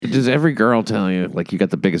Does every girl tell you, like, you got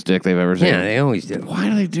the biggest dick they've ever seen? Yeah, they always do. Why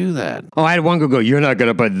do they do that? Oh, I had one girl go, "You're not going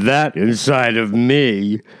to put that inside of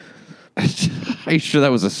me." Are you sure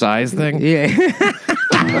that was a size thing? Yeah.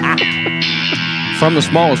 From the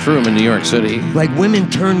smallest room in New York City. Like, women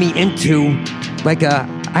turn me into, like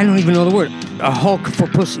I don't even know the word, a Hulk for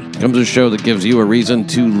pussy. Comes a show that gives you a reason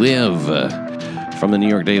to live. From the New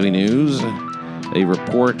York Daily News, a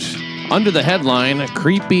report under the headline,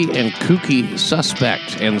 "Creepy and Kooky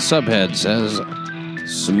Suspect," and subhead says,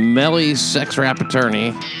 "Smelly sex rap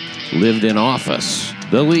attorney lived in office."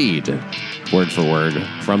 The lead, word for word,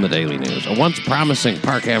 from the Daily News. A once promising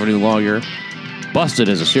Park Avenue lawyer, busted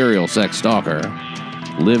as a serial sex stalker,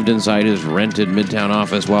 lived inside his rented Midtown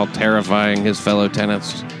office while terrifying his fellow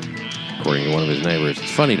tenants, according to one of his neighbors.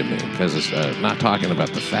 It's funny to me because it's not talking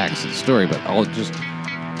about the facts of the story, but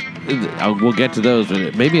we'll get to those,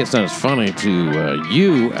 but maybe it's not as funny to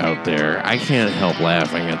you out there. I can't help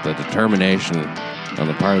laughing at the determination on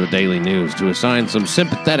the part of the Daily News to assign some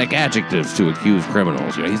sympathetic adjectives to accused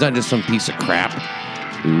criminals. You know, he's not just some piece of crap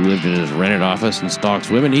who lived in his rented office and stalks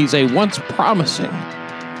women. He's a once promising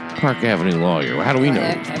Park Avenue lawyer. How do we know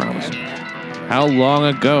he was promising? How long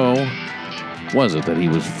ago was it that he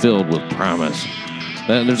was filled with promise?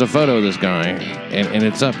 There's a photo of this guy, and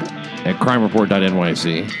it's up at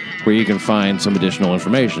CRIMEREPORT.NYC, where you can find some additional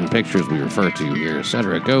information, pictures we refer to here,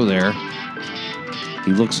 etc. Go there.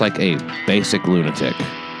 He looks like a basic lunatic,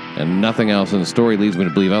 and nothing else in the story leads me to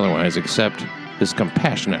believe otherwise, except this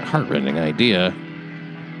compassionate, heartrending idea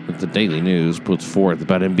that the Daily News puts forth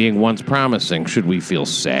about him being once promising. Should we feel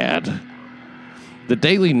sad? The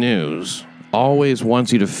Daily News always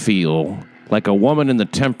wants you to feel like a woman in the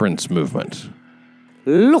temperance movement.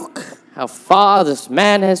 Look how far this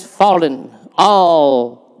man has fallen,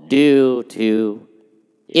 all due to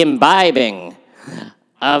imbibing,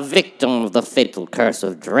 a victim of the fatal curse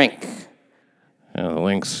of drink. The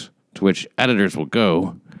links to which editors will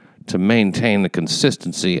go to maintain the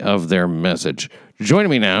consistency of their message.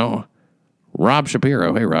 Joining me now, Rob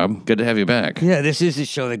Shapiro. Hey, Rob. Good to have you back. Yeah, this is the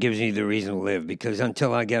show that gives me the reason to live, because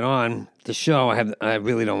until I get on the show, I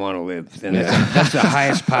really don't want to live. And that's the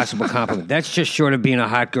highest possible compliment. That's just short of being a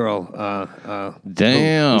hot girl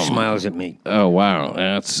Damn. who smiles at me. Oh, wow.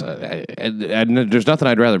 That's there's nothing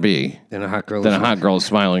I'd rather be Than a hot girl. Than a hot girl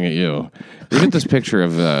smiling at you. Look at this picture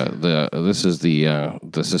of this is the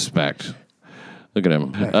suspect. Look at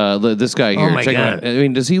him. This guy here. Oh, my Check God. him out. I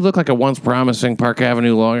mean, does he look like a once promising Park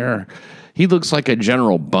Avenue lawyer? He looks like a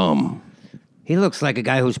general bum. He looks like a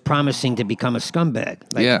guy who's promising to become a scumbag.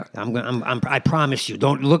 Like, Yeah. I promise you.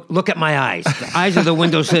 Don't look at my eyes. The eyes are the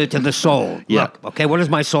windows to the soul. Yeah. Look, okay, what does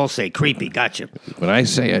my soul say? Creepy, gotcha. When I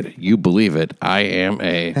say it, you believe it. I am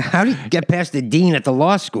a... How do you get past the dean at the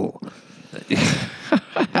law school?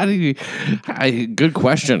 How do you... good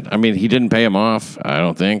question. I mean, he didn't pay him off, I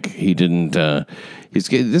don't think. He didn't...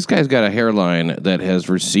 this guy's got a hairline that has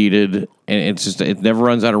receded, and it never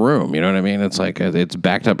runs out of room. You know what I mean? It's like it's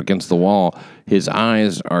backed up against the wall. His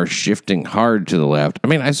eyes are shifting hard to the left. I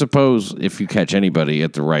mean, I suppose if you catch anybody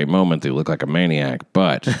at the right moment, they look like a maniac.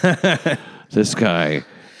 But this guy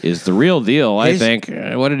is the real deal, I think.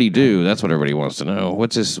 What did he do? That's what everybody wants to know.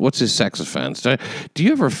 What's his sex offense? Do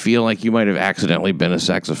you ever feel like you might have accidentally been a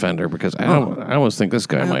sex offender? Because I almost think this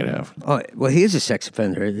guy might have. Oh, well, he is a sex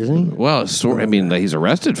offender, isn't he? Well, I mean, he's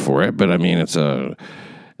arrested for it, but I mean, it's a...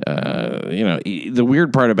 the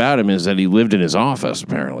weird part about him is that he lived in his office,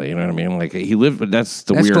 apparently. You know what I mean? Like, he lived, but that's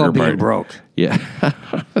the weirder part. That's called being broke.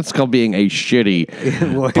 Yeah. That's called being a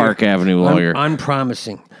shitty Park Avenue lawyer.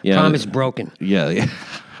 Unpromising. Yeah. Promise broken. Yeah.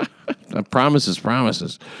 Promises.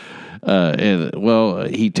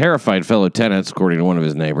 He terrified fellow tenants, according to one of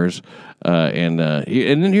his neighbors. And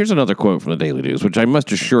then here's another quote from the Daily News, which I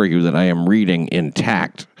must assure you that I am reading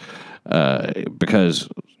intact, because,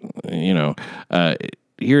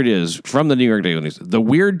 here it is from the New York Daily News. The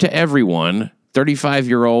weird to everyone,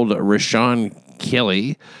 35-year-old Rashawn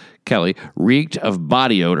Kelly reeked of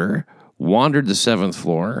body odor, wandered the 7th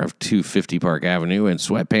floor of 250 Park Avenue in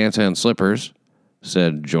sweatpants and slippers,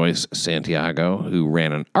 said Joyce Santiago, who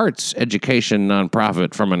ran an arts education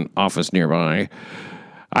nonprofit from an office nearby.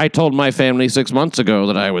 I told my family 6 months ago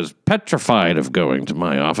that I was petrified of going to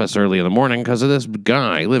my office early in the morning because of this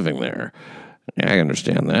guy living there. I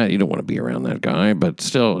understand that. You don't want to be around that guy, but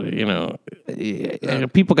still,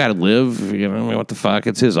 people got to live. I mean, what the fuck?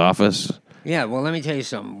 It's his office. Yeah, well, let me tell you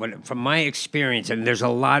something. From my experience, and there's a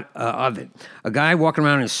lot of it, a guy walking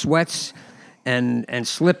around in sweats and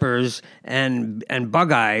slippers and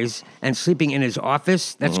bug eyes and sleeping in his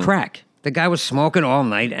office, that's crack. The guy was smoking all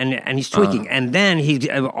night, and he's tweaking. And then he's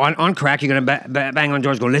on crack. You're going to bang on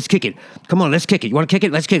doors, go, let's kick it. Come on, let's kick it. You want to kick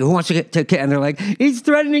it? Let's kick it. Who wants to kick it? And they're like, he's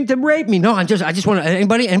threatening to rape me. No, I just want to,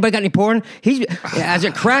 anybody got any porn? As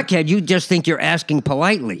a crackhead, you just think you're asking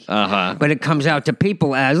politely. But it comes out to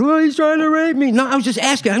people as, oh, he's trying to rape me. No, I was just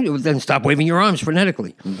asking. Then stop waving your arms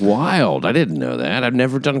frenetically. Wild. I didn't know that. I've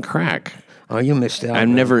never done crack. Oh, you missed out. I've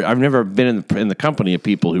never been in the company of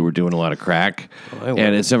people who were doing a lot of crack, and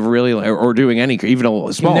it's never really or doing any, even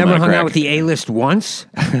a small. You never amount of hung crack. out with the A-list once?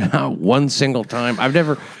 Not one single time. I've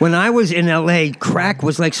never. When I was in L.A., crack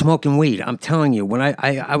was like smoking weed. I'm telling you. When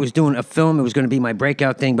I was doing a film, it was going to be my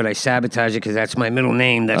breakout thing, but I sabotaged it because that's my middle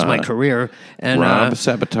name. That's my career. And Rob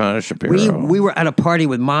Sabotage Shapiro. We were at a party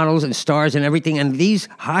with models and stars and everything, and these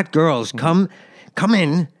hot girls come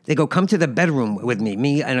in, they go, come to the bedroom with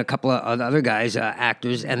me and a couple of other guys,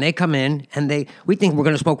 actors, and they come in, and we think we're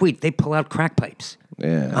going to smoke weed. They pull out crack pipes.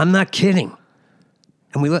 Yeah. I'm not kidding.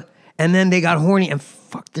 And we look, and then they got horny and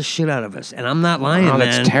fucked the shit out of us. And I'm not lying, man.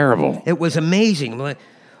 That's terrible. It was amazing.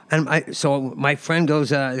 So my friend goes,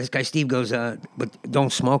 this guy Steve goes, but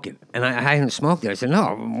don't smoke it. And I hadn't smoked it. I said,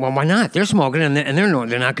 no, well, why not? They're smoking, and they're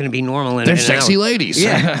not going to be normal. They're sexy ladies.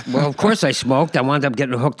 Yeah. Well, of course I smoked. I wound up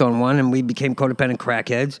getting hooked on one, and we became codependent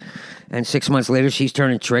crackheads. And 6 months later, she's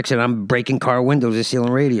turning tricks, and I'm breaking car windows and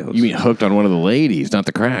stealing radios. You mean hooked on one of the ladies, not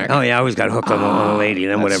the crack? Oh, yeah, I always got hooked on a lady,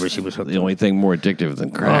 and then whatever she was hooked on. The only thing more addictive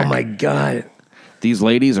than crack. Oh, my God. These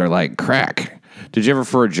ladies are like crack. Did you ever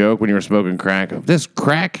for a joke when you were smoking crack? This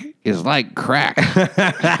crack is like crack.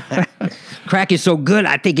 Crack is so good,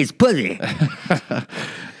 I think it's pussy.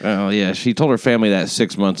 Oh, yeah. She told her family that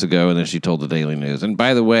 6 months ago, and then she told the Daily News. And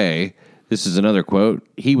by the way, this is another quote.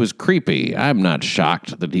 He was creepy. I'm not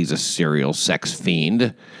shocked that he's a serial sex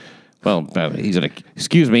fiend. Well, he's an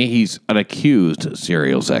accused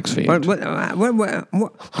serial sex fiend.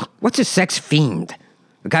 What's a sex fiend?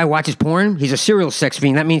 A guy watches porn? He's a serial sex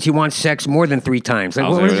fiend. That means he wants sex more than 3 times. Like,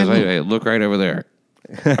 what does that mean? Hey, look right over there.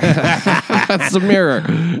 That's the mirror.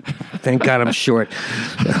 Thank God I'm short.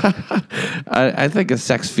 I think a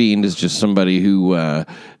sex fiend is just somebody who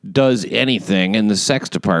does anything in the sex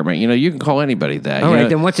department. You know, you can call anybody that. All right,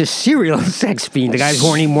 then what's a serial sex fiend? The guy's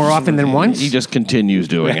horny more often than once? He just continues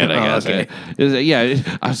doing it, I guess. Okay.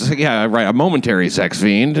 I was like, yeah, right, a momentary sex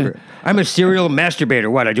fiend. I'm a serial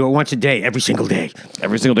masturbator. What? I do it once a day, every single day.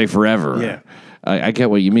 Every single day forever. Yeah. I get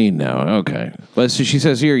what you mean now. Okay. But so she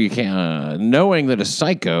says here, you can't, knowing that a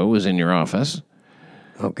psycho is in your office.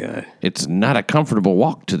 Oh, God. It's not a comfortable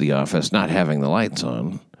walk to the office, not having the lights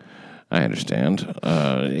on. I understand.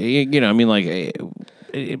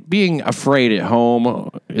 Being afraid at home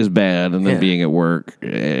is bad, and then being at work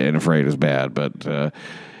and afraid is bad. But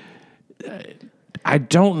I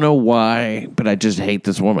don't know why, but I just hate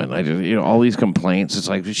this woman. I just, all these complaints. It's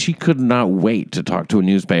like she could not wait to talk to a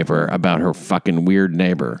newspaper about her fucking weird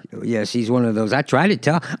neighbor. Yeah, she's one of those. I tried to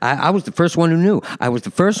tell. I was the first one who knew. I was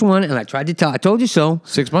the first one, and I tried to tell. I told you so.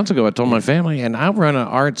 6 months ago, I told my family, and I run an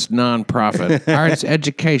arts nonprofit, arts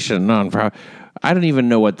education nonprofit. I don't even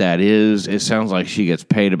know what that is. It sounds like she gets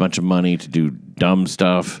paid a bunch of money to do dumb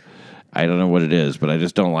stuff. I don't know what it is, but I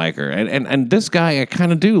just don't like her. And this guy I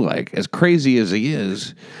kind of do like, as crazy as he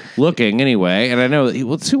is looking anyway. And I know,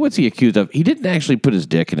 let's see, what's he accused of? He didn't actually put his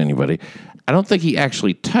dick in anybody. I don't think he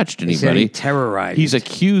actually touched anybody. He said he terrorized. He's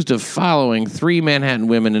accused of following 3 Manhattan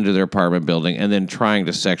women into their apartment building and then trying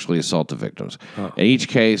to sexually assault the victims. Oh. In each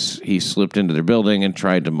case, he slipped into their building and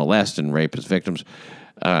tried to molest and rape his victims.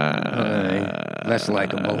 Less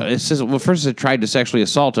likable. It says, well, first it tried to sexually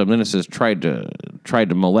assault him, then it says tried to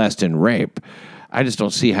molest and rape. I just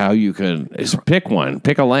don't see how you can pick one,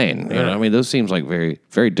 pick a lane. You know, I mean, those seems like very,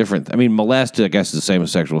 very different. I mean, molest, I guess, is the same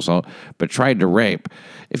as sexual assault, but tried to rape.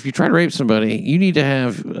 If you try to rape somebody, you need to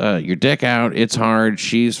have your dick out. It's hard.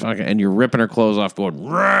 She's fucking, and you're ripping her clothes off, going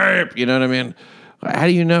rape. You know what I mean? How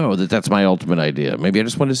do you know that that's my ultimate idea? Maybe I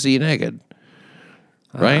just want to see you naked.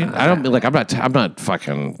 Right? I don't like. I'm not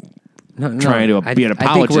fucking trying to be an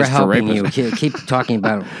apologist for rape. I think we're helping you. Keep talking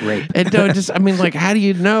about rape. And just, I mean, like, how do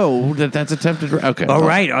you know that that's attempted rape? Okay. Oh,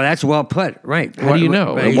 right. Oh, that's well put. Right. How do you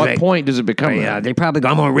know? At what point does it become? Yeah, they probably go,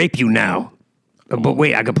 I'm gonna rape you now. But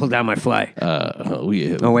wait, I can pull down my fly. Oh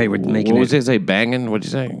wait, we're making. What was it? Say banging? What'd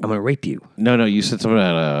you say? I'm gonna rape you. No. You said something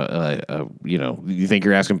about you think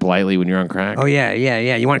you're asking politely when you're on crack. Oh yeah.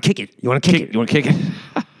 You want to kick it? You want to kick it? You want to kick it?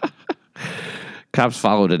 Cops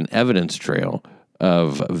followed an evidence trail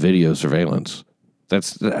of video surveillance.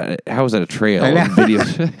 That's how is that a trail of video?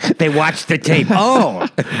 They watched the tape. Oh,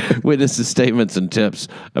 witnesses' statements and tips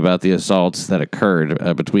about the assaults that occurred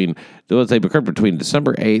between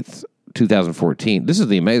December 8th, 2014. This is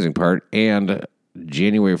the amazing part, and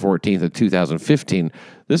January 14th of 2015.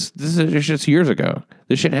 This is just years ago.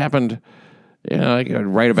 This shit happened,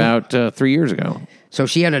 right about 3 years ago. So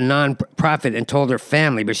she had a non-profit and told her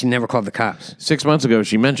family, but she never called the cops. 6 months ago,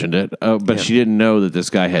 she mentioned it, but she didn't know that this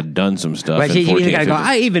guy had done some stuff. But in 14, you gotta go,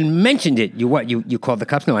 I even mentioned it. You called the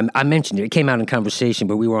cops? No, I mentioned it. It came out in conversation,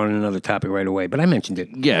 but we were on another topic right away. But I mentioned it.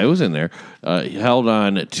 Yeah, it was in there. Held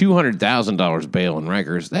on $200,000 bail in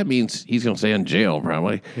Rikers. That means he's going to stay in jail,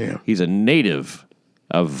 probably. Yeah. He's a native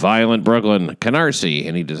of violent Brooklyn, Canarsie,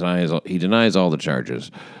 and he denies all the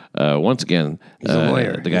charges. Once again, he's a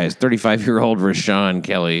lawyer. The guy is 35-year-old Rashawn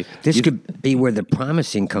Kelly. This could be where the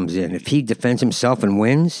promising comes in. If he defends himself and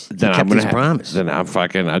wins, he kept his promise. Then I'll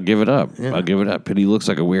give it up. Yeah. I'll give it up. But he looks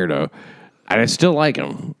like a weirdo. And I still like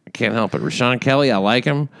him. I can't help it. Rashawn Kelly, I like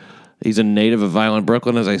him. He's a native of violent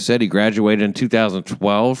Brooklyn. As I said, he graduated in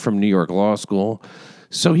 2012 from New York Law School.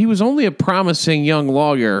 So he was only a promising young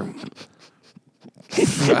lawyer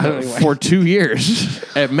for 2 years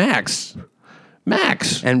at max.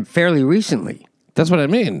 And fairly recently. That's what I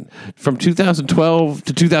mean. From 2012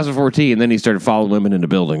 to 2014, then he started following women into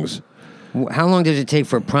buildings. How long does it take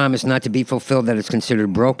for a promise not to be fulfilled that it's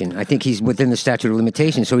considered broken? I think he's within the statute of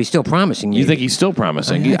limitations, so he's still promising. You think he's still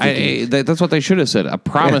promising? That's what they should have said. A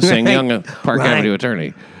promising young Park Avenue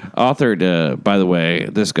attorney. Authored, by the way,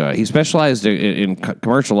 this guy. He specialized in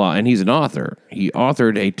commercial law, and he's an author. He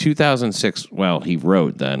authored a 2006, he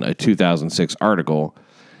wrote then, a 2006 article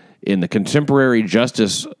in the Contemporary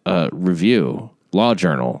Justice Review Law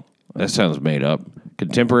Journal. That sounds made up.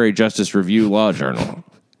 Contemporary Justice Review Law Journal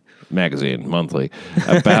magazine, monthly,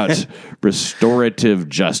 about restorative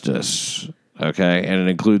justice. Okay, and it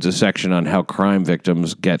includes a section on how crime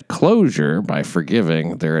victims get closure by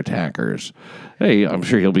forgiving their attackers. Hey, I'm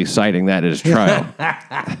sure he'll be citing that at his trial.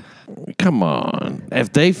 Come on.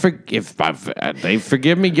 If they forgive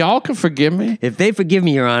me, y'all can forgive me. If they forgive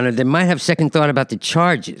me, Your Honor, they might have second thought about the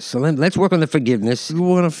charges. So let's work on the forgiveness. You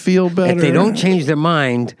want to feel better. If they don't change their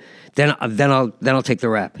mind, then I'll take the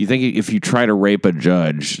rap. You think if you try to rape a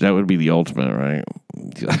judge, that would be the ultimate, right?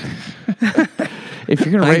 If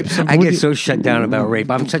you're going to rape somebody... I get so shut down about rape.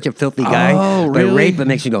 I'm such a filthy guy. Oh, really? But rape, it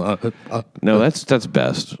makes you go... No, that's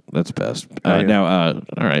best. That's best. Now, all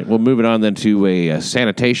right. Well, moving on then to a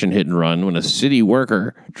sanitation hit and run when a city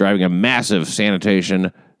worker driving a massive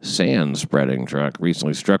sanitation sand spreading truck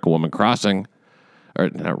recently struck a woman crossing... Or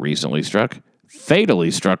not recently struck.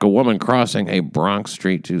 Fatally struck a woman crossing a Bronx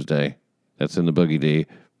street Tuesday. That's in the Boogie D.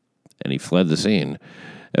 And he fled the scene.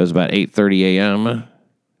 It was about 8:30 a.m.,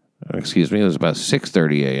 Excuse me, it was about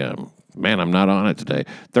 6:30 a.m. Man, I'm not on it today.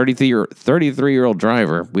 33-year-old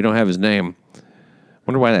driver. We don't have his name.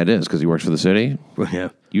 Wonder why that is, because he works for the city? Well, yeah.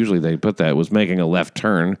 Usually they put that. Was making a left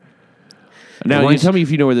turn. Now, you tell me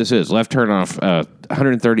if you know where this is. Left turn off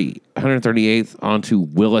 138th onto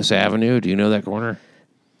Willis Avenue. Do you know that corner?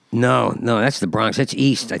 No, that's the Bronx. That's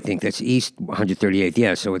east, I think. That's east 138th.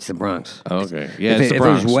 Yeah, so it's the Bronx. Oh, okay. Yeah, it's the If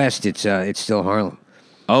Bronx. it was west, it's still Harlem.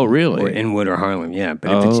 Oh, really? Or Inwood or Harlem, yeah.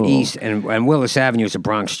 But if it's east, and Willis Avenue is a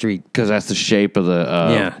Bronx street. Because that's the shape of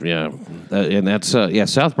the... Yeah. And that's...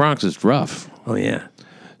 South Bronx is rough. Oh, yeah.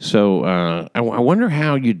 So I wonder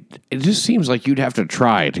how you'd... It just seems like you'd have to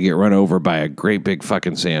try to get run over by a great big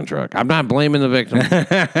fucking sand truck. I'm not blaming the victim.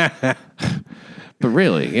 But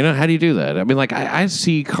really, how do you do that? I mean, like, I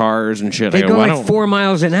see cars and shit. They go like 4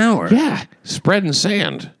 miles an hour. Yeah, spreading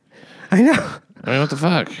sand. I know. I mean, what the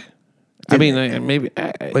fuck? Maybe...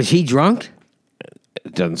 Was he drunk?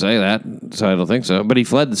 It doesn't say that, so I don't think so. But he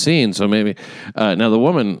fled the scene, so maybe... Now,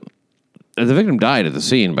 the victim died at the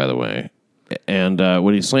scene, by the way. And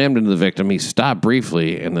when he slammed into the victim, he stopped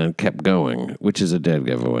briefly and then kept going, which is a dead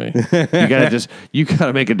giveaway. You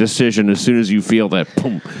gotta make a decision as soon as you feel that.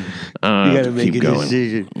 Boom, you gotta make a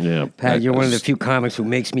decision. Yeah, Pat, you're one of the few comics who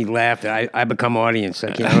makes me laugh. I become audience.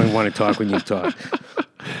 I don't want to talk when you talk.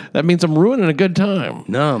 That means I'm ruining a good time.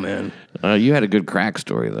 No, man. You had a good crack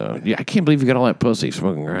story, though. Yeah, I can't believe you got all that pussy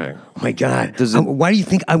smoking crack. Oh, my God. Why do you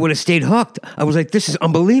think I would have stayed hooked? I was like, this is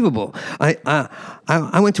unbelievable.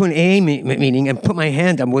 I went to an AA meeting and put my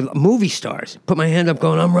hand up with movie stars. Put my hand up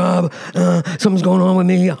going, I'm Rob. Something's going on with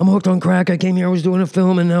me. I'm hooked on crack. I came here, I was doing a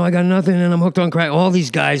film, and now I got nothing, and I'm hooked on crack. All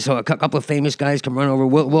these guys, so a couple of famous guys come run over.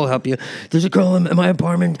 We'll help you. There's a girl in my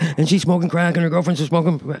apartment, and she's smoking crack, and her girlfriend's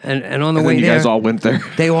smoking. And on the way there... you guys all went there?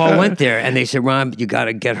 They all went there, and they said, Rob, you got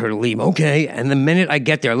to get her to leave. Okay. And the minute I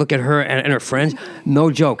get there, I look at her and her friends, no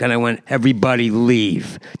joke, and I went, everybody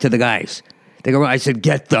leave, to the guys. They go, I said,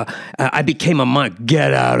 I became a monk,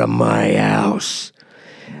 get out of my house.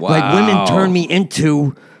 Wow. Like, women turned me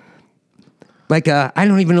into Like, I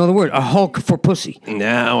don't even know the word. A Hulk for pussy.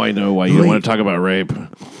 Now I know why you don't want to talk about rape.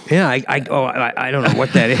 Yeah, I don't know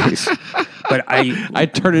what that is. But I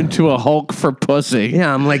turned into a Hulk for pussy.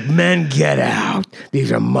 Yeah, I'm like, men, get out.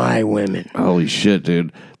 These are my women. Holy shit,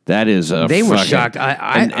 dude. That is They were shocked.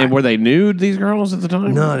 And were they nude, these girls, at the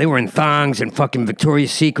time? No, they were in thongs and fucking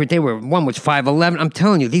Victoria's Secret. One was 5'11". I'm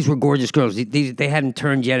telling you, these were gorgeous girls. They hadn't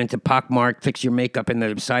turned yet into pockmarked, fix your makeup in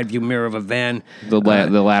the side view mirror of a van. The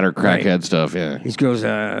latter crackhead right. stuff, yeah. These girls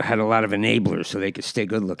had a lot of enablers so they could stay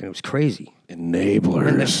good looking. It was crazy. Enablers.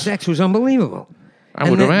 And the sex was unbelievable. I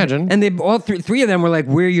would imagine. And they all three of them were like,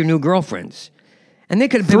 we're your new girlfriends. And they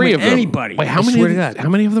could have been with anybody. Wait, how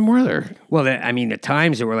many of them were there? Well, at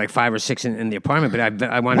times there were like 5 or 6 in the apartment, but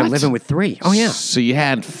I wound up living with 3. Oh, yeah. So you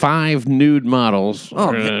had 5 nude models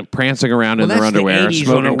prancing around in their underwear, the 80s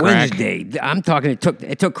smoking on a crack. Wednesday. I'm talking, it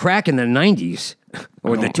took crack in the 90s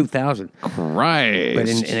or the 2000s. Christ. But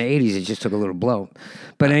in the 80s, it just took a little blow.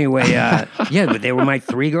 But anyway, but they were my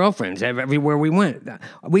 3 girlfriends everywhere we went.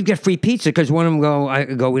 We'd get free pizza because one of them I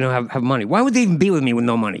go, we don't have money. Why would they even be with me with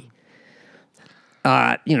no money?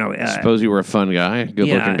 Suppose you were a fun guy,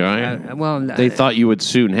 good-looking guy. They thought you would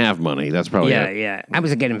soon have money. That's probably it. Yeah. I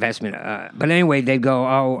was a good investment. But anyway, they'd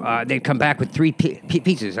go, they'd come back with 3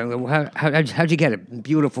 pizzas. I go, well, how'd you get it?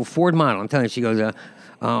 Beautiful Ford model. I'm telling you, she goes,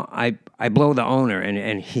 I blow the owner,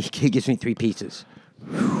 and he gives me 3 pizzas.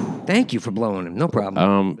 Thank you for blowing him. No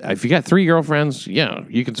problem. If you got 3 girlfriends, yeah,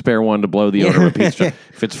 you can spare one to blow the owner of a pizza.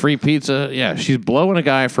 If it's free pizza, yeah. She's blowing a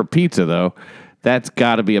guy for pizza, though. That's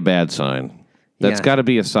got to be a bad sign. That's got to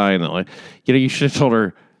be a sign that, like, you should have told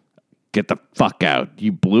her, get the fuck out.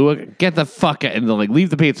 You blew it. Get the fuck out. And then, like, leave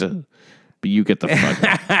the pizza. But you get the fuck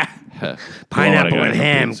out. Pineapple and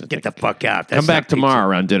ham. Get the fuck out. Come back tomorrow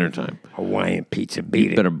around dinner time. Hawaiian pizza.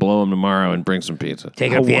 Beat it. Better blow them tomorrow and bring some pizza.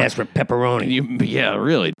 Take it up the ass for pepperoni. Yeah,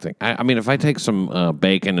 really. I mean, if I take some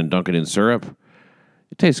bacon and dunk it in syrup,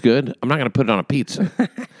 it tastes good. I'm not going to put it on a pizza.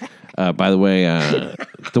 By the way,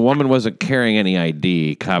 the woman wasn't carrying any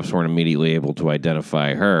ID. Cops weren't immediately able to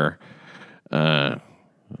identify her.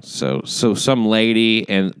 So some lady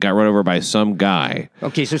got run over by some guy.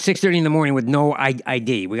 Okay, so 6:30 in the morning with no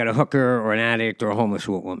ID. We got a hooker or an addict or a homeless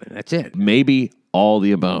woman. That's it. Maybe all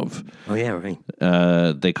the above. Oh yeah, right.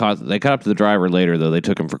 They caught up to the driver later, though. They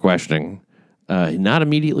took him for questioning. Not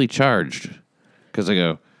immediately charged, because they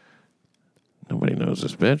go, nobody knows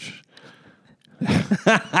this bitch.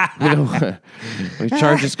 We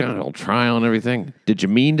charged this guy a whole trial and everything. Did you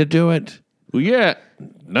mean to do it? Well, yeah.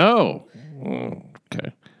 No.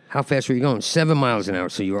 Okay. How fast were you going? 7 miles an hour,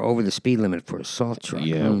 so you were over the speed limit for a salt truck.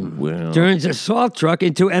 Yeah, well. Turns a salt truck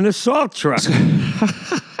into an assault truck.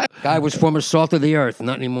 Guy was former salt of the earth,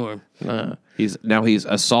 not anymore. He's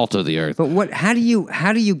a salt of the earth. But how do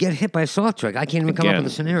you get hit by a salt truck? I can't even come up with a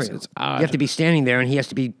scenario. It's odd. You have to be standing there, and he has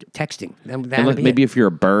to be texting. Maybe if you're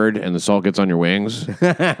a bird and the salt gets on your wings.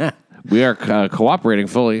 We are cooperating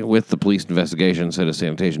fully with the police investigation, said a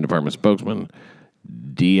sanitation department spokesman.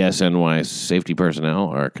 DSNY safety personnel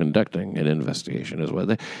are conducting an investigation as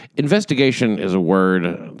well. Investigation is a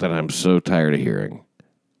word that I'm so tired of hearing.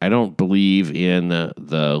 I don't believe in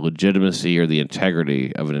the legitimacy or the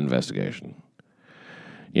integrity of an investigation.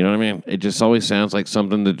 You know what I mean? It just always sounds like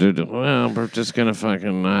something to do. Well, we're just going to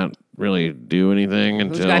fucking not really do anything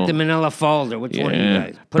until... Who's got the manila folder? Which one of you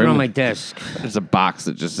guys? Put it on my desk. There's a box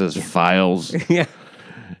that just says files. Yeah.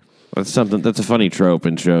 That's a funny trope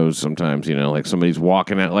in shows sometimes, like somebody's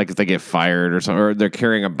walking out, like if they get fired or something, or they're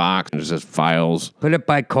carrying a box and it says files. Put it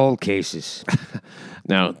by cold cases.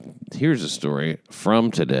 Now, here's a story from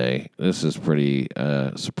today. This is pretty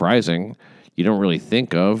surprising. You don't really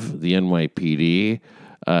think of the NYPD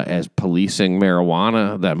as policing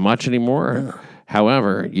marijuana that much anymore. Yeah.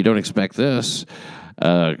 However, you don't expect this.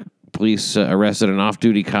 Police arrested an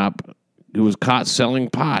off-duty cop who was caught selling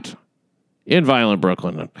pot in violent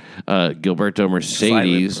Brooklyn. Gilberto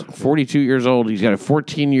Mercedes, 42 years old. He's got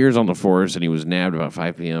 14 years on the force, and he was nabbed about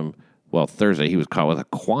 5 p.m. Well, Thursday, he was caught with a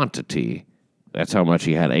quantity. That's how much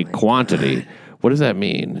he had, a quantity. What does that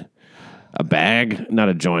mean? A bag, not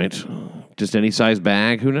a joint. Just any size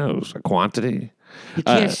bag? Who knows? A quantity? You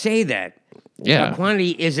can't say that. Yeah. A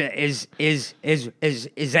quantity is that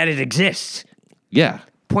it exists. Yeah.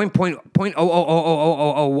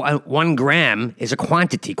 0.00001 gram is a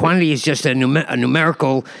quantity. Quantity is just a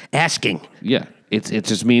numerical asking. Yeah. It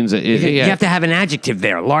just means that... You have to have an adjective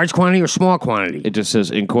there. Large quantity or small quantity. It just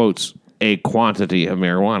says, in quotes, a quantity of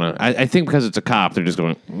marijuana. I think because it's a cop, they're just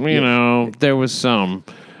going, there was some...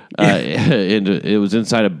 it was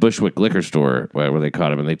inside a Bushwick liquor store where they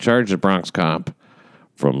caught him, and they charged a Bronx cop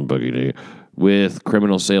from Boogie with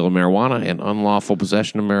criminal sale of marijuana and unlawful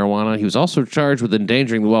possession of marijuana. He was also charged with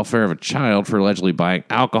endangering the welfare of a child for allegedly buying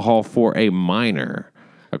alcohol for a minor,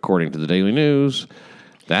 according to the Daily News.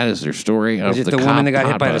 That is their story. Was it the woman that got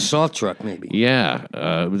hit by the salt truck, maybe? Yeah.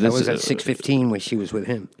 That was at 6:15 when she was with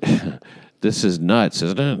him. This is nuts,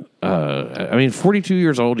 isn't it? I mean, 42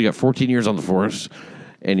 years old, you got 14 years on the force,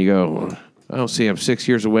 and you go, oh, see, I'm 6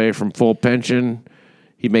 years away from full pension.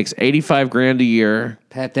 He makes $85,000 a year.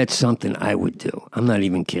 Pat, that's something I would do. I'm not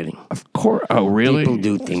even kidding. Of course. Oh, really? People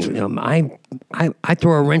do things. I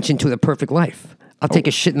throw a wrench into the perfect life. I'll take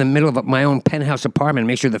a shit in the middle of my own penthouse apartment and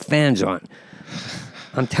make sure the fan's on.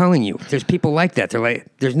 I'm telling you, there's people like that. They're like,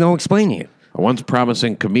 there's no explaining it. A once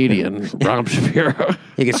promising comedian, Rob Shapiro.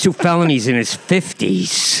 He gets 2 felonies in his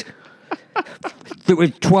 50s. There were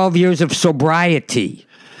 12 years of sobriety.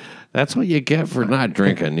 That's what you get for not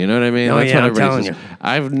drinking. You know what I mean? Oh, That's yeah, what I'm telling says. you.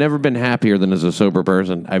 I've never been happier than as a sober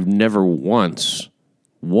person. I've never once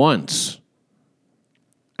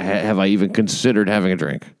have I even considered having a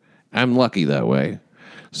drink. I'm lucky that way.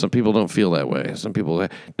 Some people don't feel that way. Some people...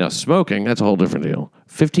 Now, smoking, that's a whole different deal.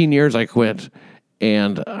 15 years I quit,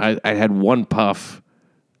 and I had one puff,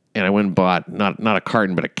 and I went and bought, not a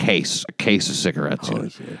carton, but a case of cigarettes. Holy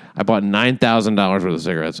shit. I bought $9,000 worth of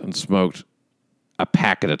cigarettes and smoked a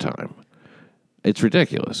pack at a time. It's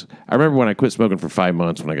ridiculous. I remember when I quit smoking for 5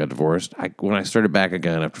 months when I got divorced. When I started back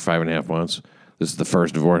again after 5.5 months, this is the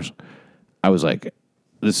first divorce, I was like,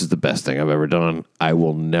 this is the best thing I've ever done. I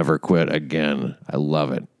will never quit again. I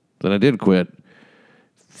love it. Then I did quit.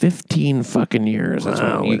 15 fucking years. That's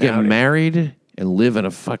Wow, when you get without it. married and live in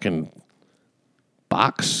a fucking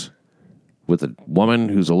box with a woman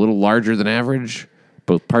who's a little larger than average,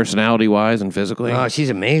 both personality-wise and physically. Oh,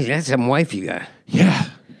 she's amazing. That's some wife you got. Yeah.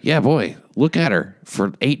 Yeah, boy. Look at her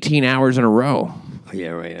for 18 hours in a row. Oh, yeah,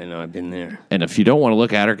 right. I know. I've been there. And if you don't want to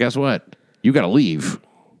look at her, guess what? You got to leave.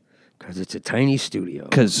 Because it's a tiny studio.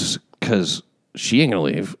 Because she ain't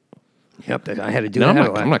going to leave. Yep, I had to do No, that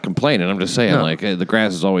a lot. I'm not complaining. I'm just saying, No. like, the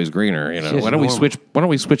grass is always greener. You know, She's why don't normal.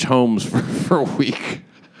 we switch homes for a week?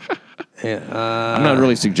 Yeah, I'm not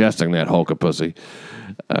really suggesting that, Hulk a pussy.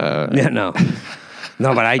 yeah, no.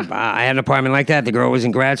 No, but I had an apartment like that. The girl was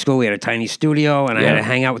in grad school. We had a tiny studio, and I had Yeah. to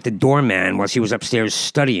hang out with the doorman while she was upstairs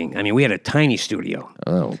studying. I mean, we had a tiny studio.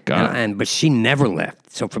 Oh God! But she never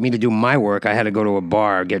left. So for me to do my work, I had to go to a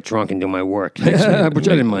bar, get drunk, and do my work. Which I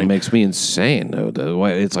didn't mind. Makes me insane though. The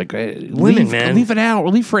way it's like, Women, man. leave an hour.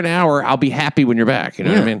 Leave for an hour. I'll be happy when you're back. You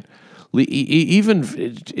know what I mean? Even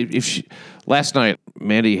if she, last night,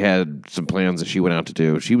 Mandy had some plans that she went out to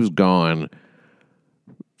do. She was gone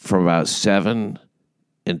from about 7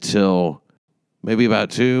 until maybe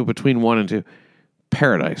about 2, between 1 and 2.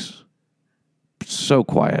 Paradise. So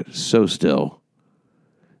quiet, so still.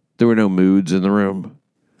 There were no moods in the room.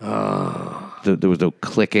 There was no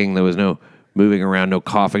clicking. There was no moving around, no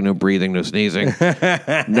coughing, no breathing, no sneezing.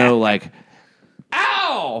 No like,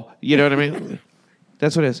 ow! You know what I mean?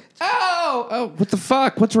 That's what it is. Oh, what the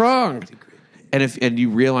fuck? What's wrong? And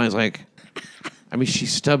you realize, like, I mean, she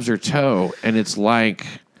stubs her toe, and it's like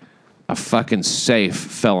a fucking safe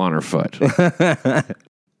fell on her foot.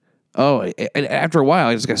 And after a while,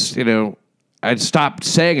 I just got, I'd stopped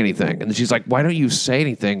saying anything, and she's like, "Why don't you say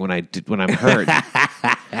anything when I'm hurt?"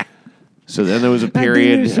 So then there was a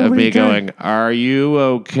period of me going, "Are you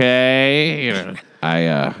okay?"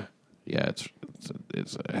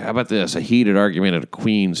 It's how about this? A heated argument at a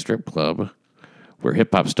Queen strip club where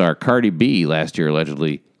hip-hop star Cardi B last year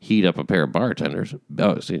allegedly heat up a pair of bartenders.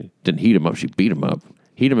 Oh, see, didn't heat them up, she beat them up.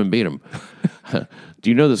 Heat them and beat them. Do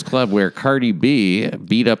you know this club where Cardi B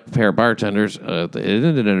beat up a pair of bartenders? It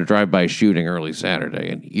ended in a drive-by shooting early Saturday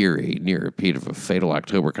in Erie, near a repeat of a fatal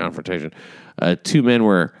October confrontation. 2 men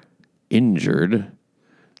were injured.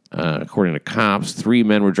 According to cops, 3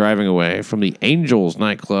 men were driving away from the Angels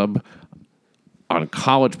nightclub on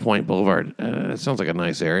College Point Boulevard. It sounds like a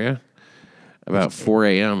nice area. About 4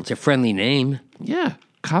 a.m. It's a friendly name. Yeah,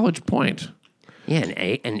 College Point. Yeah,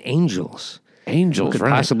 and Angels. Angels, What could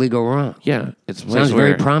right? possibly go wrong? Yeah, it's a place Sounds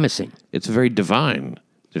very where promising. it's very divine.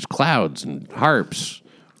 There's clouds and harps,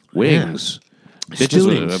 wings. Bitches with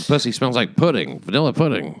Students. a pussy smells like pudding, vanilla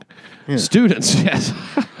pudding. Students, yes.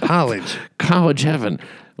 College heaven.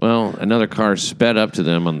 Well, another car sped up to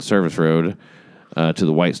them on the service road to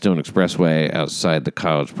the Whitestone Expressway outside the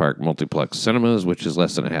College Park Multiplex Cinemas, which is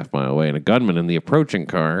less than a half mile away. And a gunman in the approaching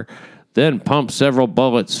car then pumped several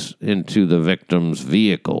bullets into the victim's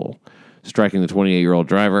vehicle, striking the 28-year-old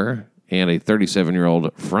driver and a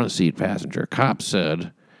 37-year-old front seat passenger. Cops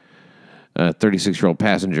said a 36-year-old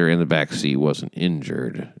passenger in the back seat wasn't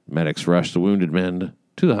injured. Medics rushed the wounded men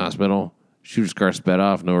to the hospital Shooter's car sped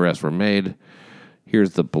off. No arrests were made.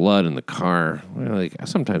 Here's the blood in the car. Well, like,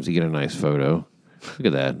 sometimes you get a nice photo. Look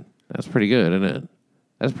at that. That's pretty good, isn't it?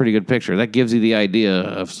 That's a pretty good picture. That gives you the idea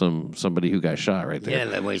of somebody who got shot right there. Yeah,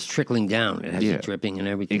 that way it's trickling down. It has it dripping and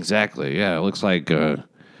everything. Exactly. Yeah, it looks like, like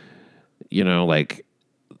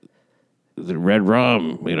the red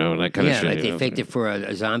rum, that kind of shit. Yeah, like they faked it for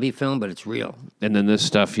a zombie film, but it's real. And then this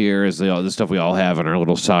stuff here is the stuff we all have in our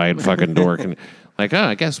little side fucking dork. And like,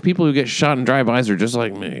 I guess people who get shot in drive-bys are just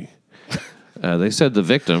like me. They said the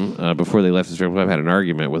victim, before they left the strip club, had an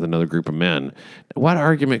argument with another group of men. What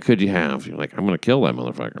argument could you have? You're like, I'm going to kill that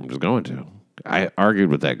motherfucker. I'm just going to. I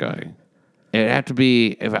argued with that guy. It'd have to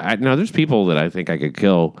be... Now, there's people that I think I could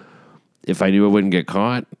kill if I knew I wouldn't get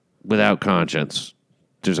caught without conscience.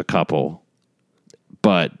 There's a couple.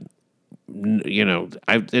 But,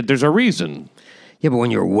 there's a reason. Yeah, but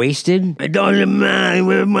when you're wasted... It doesn't matter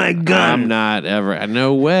with my gun. I'm not ever...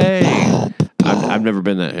 No way. I've never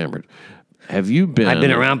been that hammered. Have you been... I've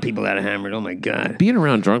been around people that are hammered. Oh, my God. Being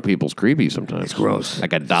around drunk people's creepy sometimes. It's gross.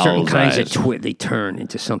 Like a doll's Certain kinds eyes. of they turn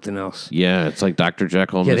into something else. Yeah, it's like Dr.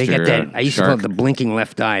 Jekyll and Yeah, Mr. they get that. I used to call Shark. it the blinking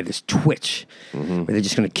left eye, this twitch, where they're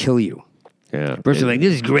just going to kill you. Yeah. First, they're like,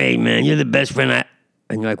 this is great, man. You're the best friend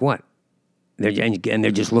And you're like, what? And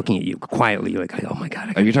they're just looking at you quietly. You're like, oh, my God.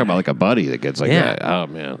 You're talking about like a buddy that gets like Yeah. that. Oh,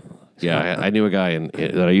 man. Yeah, I knew a guy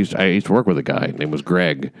that I used to work with a guy. His name was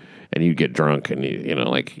Greg. And he'd get drunk, and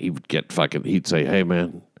he'd get fucking. He'd say, "Hey,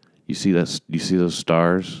 man, you see this? You see those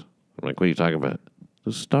stars?" I'm like, "What are you talking about?"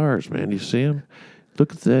 "Those stars, man. You see them?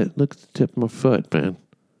 Look at that. Look at the tip of my foot, man.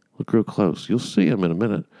 Look real close. You'll see them in a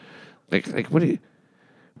minute." Like, what the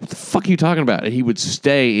fuck are you talking about? And he would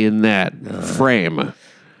stay in that frame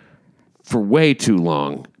for way too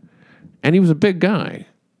long, and he was a big guy.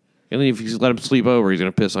 And then if you let him sleep over, he's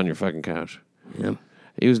gonna piss on your fucking couch. Yeah.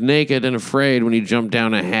 He was naked and afraid when he jumped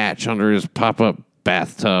down a hatch under his pop-up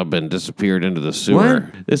bathtub and disappeared into the sewer.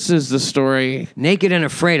 What? This is the story. Naked and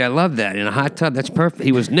afraid. I love that. In a hot tub, that's perfect.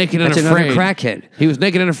 He was naked and That's afraid. another crackhead. He was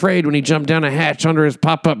naked and afraid when he jumped down a hatch under his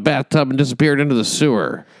pop-up bathtub and disappeared into the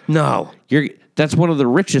sewer. No. That's one of the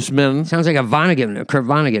richest men Sounds like a Kurt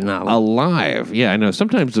Vonnegut novel. alive. Yeah, I know.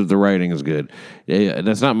 Sometimes the writing is good.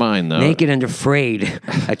 That's not mine, though. Naked and afraid.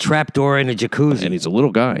 A trapdoor in a jacuzzi. And he's a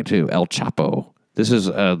little guy, too. El Chapo. This is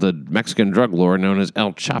the Mexican drug lord known as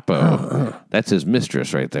El Chapo. That's his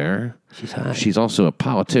mistress right there. She's hot. She's also a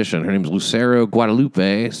politician. Her name's Lucero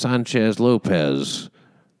Guadalupe Sanchez Lopez.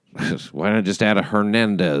 Why not just add a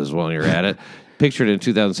Hernandez while you're at it? Pictured in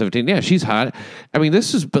 2017. Yeah, she's hot. I mean,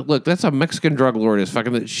 but look, that's a Mexican drug lord.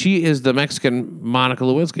 She is the Mexican Monica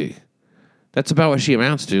Lewinsky. That's about what she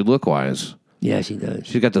amounts to, look-wise. Yeah, she does.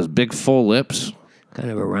 She's got those big, full lips. Kind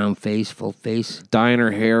of a round face, full face. Dyeing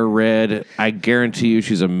her hair red. I guarantee you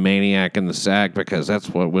she's a maniac in the sack because that's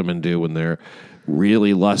what women do when they're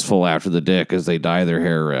really lustful after the dick is they dye their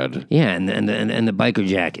hair red. Yeah, and the biker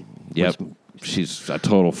jacket. Yep. She's a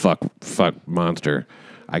total fuck monster.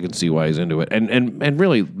 I can see why he's into it. And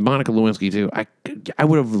really, Monica Lewinsky, too. I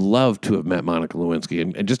would have loved to have met Monica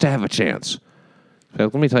Lewinsky and just to have a chance.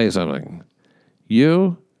 Let me tell you something.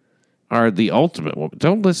 You are the ultimate woman.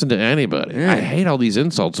 Don't listen to anybody. Yeah. I hate all these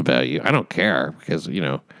insults about you. I don't care because,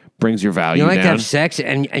 brings your value You like down. to have sex,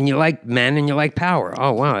 and you like men, and you like power.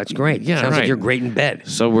 Oh, wow, that's great. Yeah, Sounds right. like you're great in bed.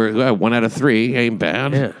 So we're 1 out of 3. Ain't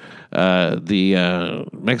bad. Yeah. The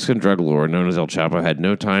Mexican drug lord known as El Chapo had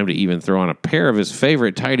no time to even throw on a pair of his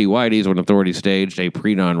favorite tighty-whities when authorities staged a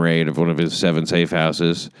pre-dawn raid of one of his 7 safe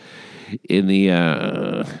houses. In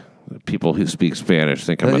the people who speak Spanish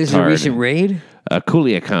think I'm a This is tard. a recent raid?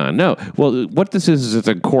 Culiacan. No. Well, what this is it's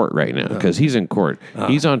in court right now because he's in court.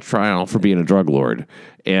 He's on trial for being a drug lord.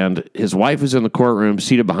 And his wife is in the courtroom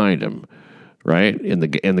seated behind him, right, in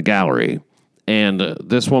the gallery. And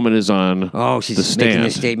this woman is on She's the stand. making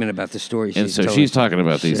a statement about the story. And so she's talking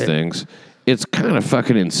about these things. It's kind of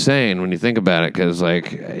fucking insane when you think about it because,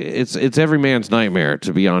 like, it's every man's nightmare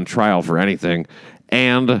to be on trial for anything.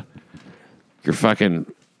 And your fucking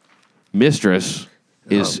mistress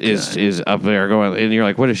is up there going, and you're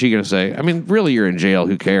like, what is she going to say? I mean, really, you're in jail.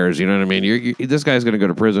 Who cares? You know what I mean? This guy's going to go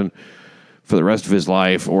to prison for the rest of his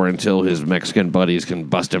life or until his Mexican buddies can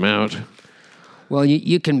bust him out. Well,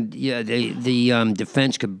 you can, the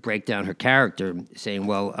defense could break down her character saying,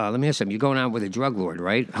 well, let me ask you something. You're going out with a drug lord,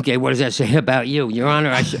 right? Okay, what does that say about you? Your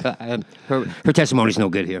Honor, her testimony's no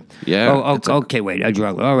good here. Yeah. Okay, wait, a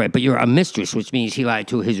drug lord. All right, but you're a mistress, which means he lied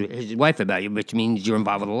to his wife about you, which means you're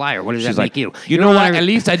involved with a liar. What does that make you? You know what? At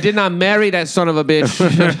least I did not marry that son of a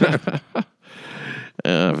bitch.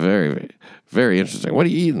 Very, very interesting. What are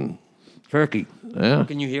you eating? Turkey. Yeah.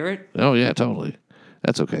 Can you hear it? Oh, yeah, totally.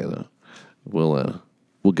 That's okay, though. We'll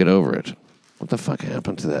get over it. What the fuck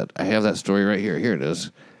happened to that? I have that story right here. Here it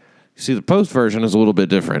is. See, the Post version is a little bit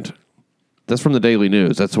different. That's from the Daily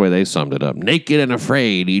News. That's the way they summed it up. Naked and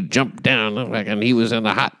afraid, he jumped down and he was in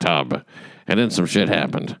the hot tub. And then some shit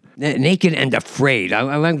happened. Naked and afraid.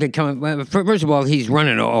 I like to come. First of all, he's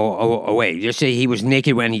running away. Just say he was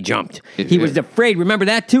naked when he jumped. He was afraid. Remember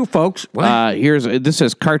that too, folks. This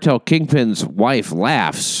says cartel kingpin's wife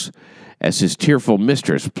laughs as his tearful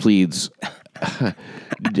mistress pleads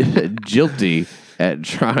guilty at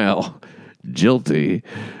trial. Guilty.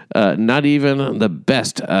 Not even the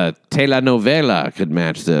best telenovela could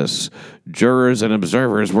match this. Jurors and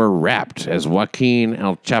observers were rapt as Joaquin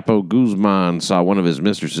El Chapo Guzman saw one of his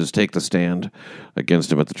mistresses take the stand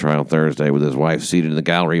against him at the trial Thursday with his wife seated in the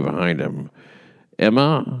gallery behind him.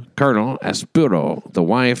 Emma Colonel Aspuro, the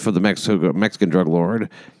wife of the Mexican drug lord,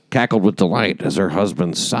 cackled with delight as her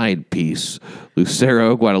husband's side piece,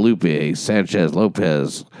 Lucero Guadalupe Sanchez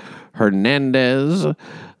Lopez Hernandez,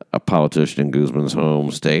 a politician in Guzman's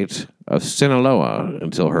home state of Sinaloa,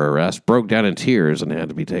 until her arrest, broke down in tears and had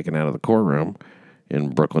to be taken out of the courtroom in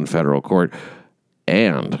Brooklyn federal court.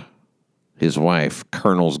 And his wife,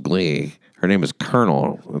 Colonel's glee, her name is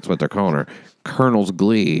Colonel, that's what they're calling her, Colonel's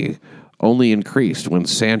glee only increased when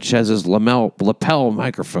Sanchez's lapel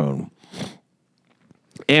microphone.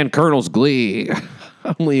 And Colonel's glee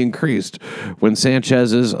only increased when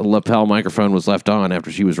Sanchez's lapel microphone was left on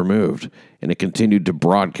after she was removed, and it continued to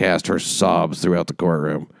broadcast her sobs throughout the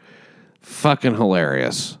courtroom. Fucking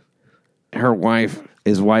hilarious.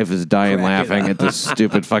 His wife is dying laughing at this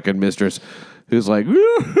stupid fucking mistress who's like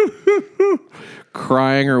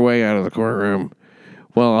crying her way out of the courtroom.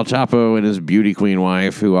 Well, El Chapo and his beauty queen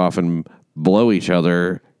wife, who often blow each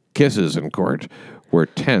other kisses in court, were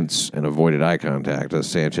tense and avoided eye contact as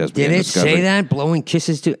Sanchez began Did it discovering. say that? Blowing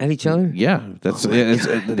kisses at each other? Yeah.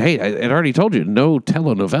 Hey, I already told you, no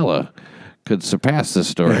telenovela could surpass this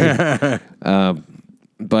story.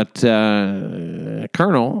 But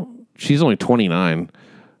Colonel, she's only 29,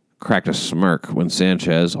 cracked a smirk when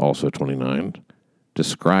Sanchez, also 29,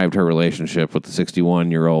 described her relationship with the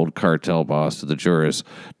 61-year-old cartel boss to the jurors.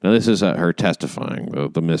 Now, this is her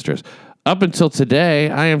testifying, the mistress. Up until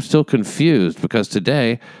today, I am still confused because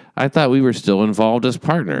today I thought we were still involved as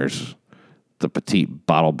partners. The petite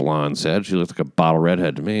bottle blonde said. She looked like a bottle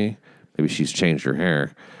redhead to me. Maybe she's changed her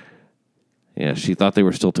hair. Yeah, she thought they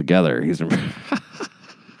were still together. I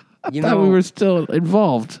thought we were still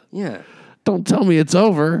involved. Yeah. Don't tell me it's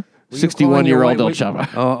over. 61-year-old El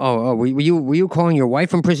Chapo. Were you calling your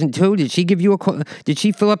wife from prison too? Did she give you a call? Did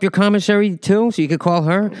she fill up your commissary too so you could call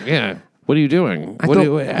her? Yeah. What are you doing?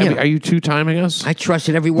 Are you two-timing us? I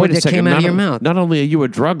trusted every word that came out of your mouth. Not only are you a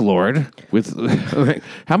drug lord with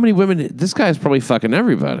how many women? This guy's probably fucking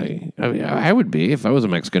everybody. I mean, I would be if I was a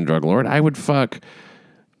Mexican drug lord. I would fuck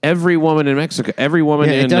every woman in Mexico. Every woman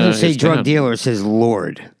in. It doesn't say drug dealer. It says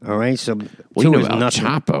lord. All right, so El is nothing.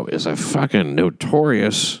 Chapo is a fucking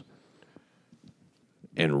notorious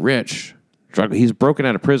and rich drug. He's broken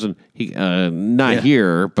out of prison. Not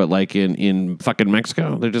here, but like in fucking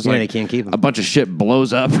Mexico. They're just they can't keep him. A bunch of shit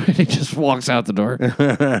blows up and he just walks out the door.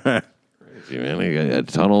 Crazy, man. He got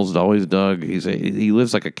tunnels always dug. He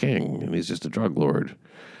lives like a king, and he's just a drug lord.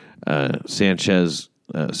 Sanchez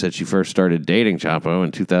said she first started dating Chapo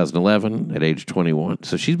in 2011 at age 21.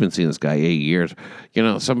 So she's been seeing this guy 8 years. You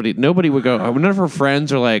know, nobody would go. None of her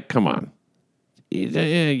friends are like, "Come on.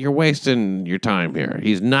 You're wasting your time here.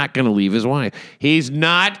 He's not going to leave his wife. He's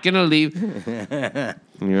not going to leave." You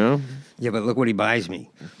know? Yeah, but look what he buys me.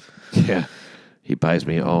 Yeah. He buys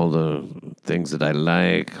me all the things that I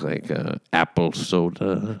like apple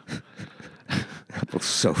soda. Apple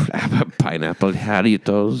soda. Pineapple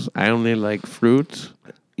Doritos. I only like fruit.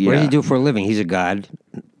 Yeah. What does he do for a living? He's a god.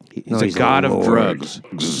 He's a god of drugs.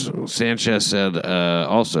 Sanchez said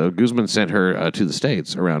also, Guzman sent her to the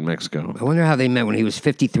States around Mexico. I wonder how they met when he was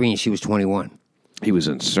 53 and she was 21. He was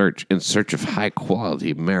in search of high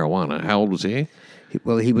quality marijuana. How old was he?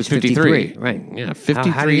 Well, he was 53. Right. Yeah,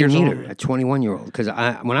 53 how did years he meet old. her? A 21-year-old. Because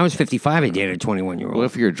when I was 55, I dated a 21-year-old. Well,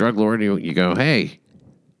 if you're a drug lord, you go, hey,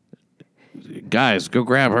 guys, go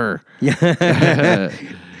grab her. Yeah.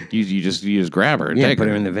 You just grab her and take put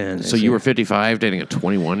her in the van. So you were 55 dating a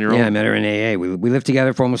 21-year-old? Yeah, I met her in AA. We lived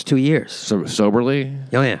together for almost 2 years. So soberly?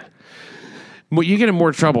 Oh, yeah. Well, you get in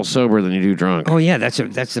more trouble sober than you do drunk. Oh, yeah, that's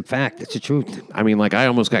the fact. That's the truth. I mean, I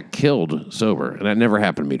almost got killed sober, and that never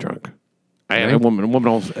happened to me drunk. I had a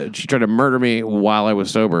woman, she tried to murder me while I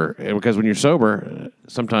was sober. And because when you're sober,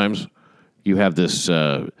 sometimes you have this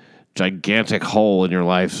gigantic hole in your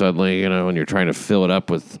life suddenly, and you're trying to fill it up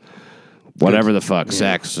with whatever the fuck,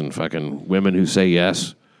 sex and fucking women who say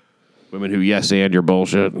yes, women who yes and your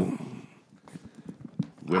bullshit.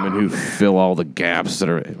 Women who fill all the gaps that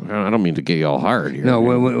are. I don't mean to get you all hard here. No,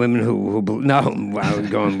 women who no, I was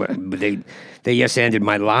going, but they yes ended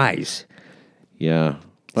my lies. Yeah.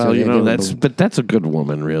 Well, So that's a good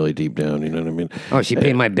woman, really, deep down. You know what I mean? Oh, she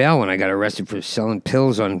paid my bail when I got arrested for selling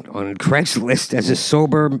pills on Craigslist as a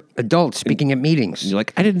sober adult speaking at meetings. You're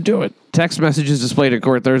like, I didn't do it. Text messages displayed at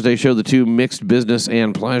court Thursday show the two mixed business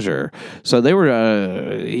and pleasure. So they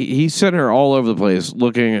were, he sent her all over the place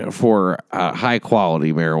looking for high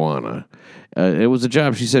quality marijuana. It was a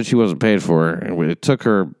job she said she wasn't paid for. And it took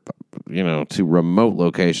her, to remote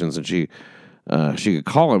locations, and she could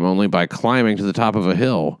call him only by climbing to the top of a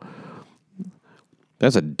hill.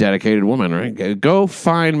 That's a dedicated woman, right? Go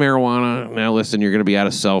find marijuana. Now listen, you're going to be out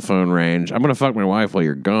of cell phone range. I'm going to fuck my wife while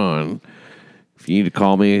you're gone. If you need to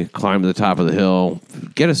call me, climb to the top of the hill.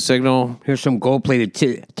 Get a signal. Here's some gold-plated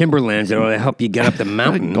Timberlands that will help you get up the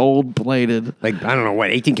mountain. Gold-plated. Like, I don't know what,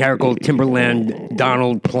 18-karat gold Timberland,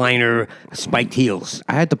 Donald Pliner, spiked heels.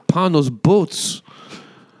 I had to pawn those boots.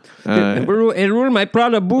 It ruined my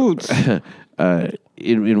Prada boots.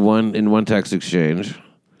 In one text exchange,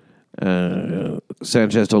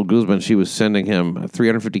 Sanchez told Guzman she was sending him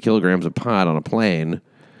 350 kilograms of pot on a plane,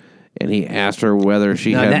 and he asked her whether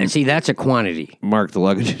she had that's a quantity. Marked the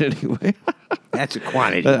luggage in any way. That's a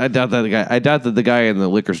quantity. I doubt that the guy in the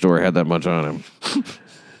liquor store had that much on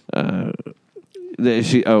him.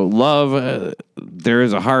 Love, there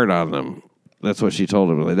is a heart on them. That's what she told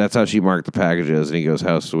him. That's how she marked the packages, and he goes,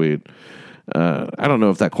 how sweet. I don't know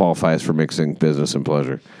if that qualifies for mixing business and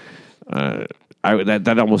pleasure.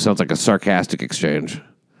 That almost sounds like a sarcastic exchange.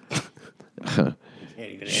 Can't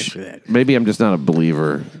even answer that. Maybe I'm just not a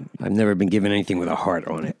believer. I've never been given anything with a heart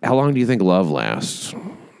on it. How long do you think love lasts?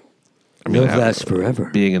 Love lasts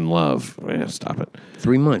forever. Being in love. Yeah, stop it.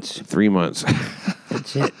 3 months. 3 months.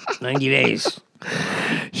 That's it. 90 days.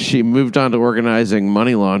 She moved on to organizing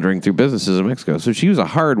money laundering through businesses in Mexico. So she was a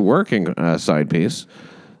hard-working side piece.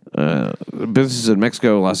 Businesses in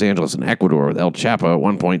Mexico, Los Angeles, and Ecuador with El Chapo at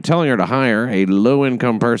one point telling her to hire a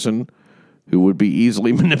low-income person who would be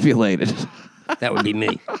easily manipulated. That would be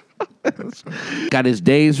me. Got his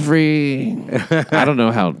days free. I don't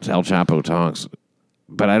know how El Chapo talks,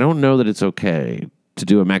 but I don't know that it's okay to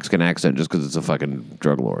do a Mexican accent just because it's a fucking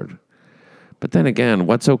drug lord. But then again,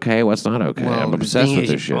 what's okay, what's not okay? Well, I'm obsessed with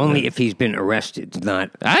this shit. Only if he's been arrested,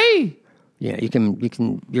 not. Hey! Yeah,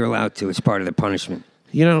 you're allowed to. It's part of the punishment.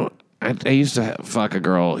 I used to fuck a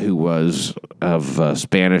girl who was of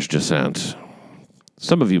Spanish descent.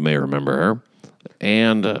 Some of you may remember her.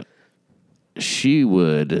 And she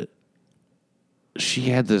would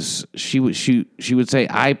say,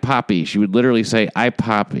 "I poppy." She would literally say, "I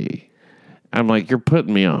poppy." I'm like, you're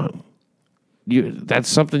putting me on. That's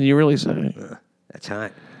something you really say. That's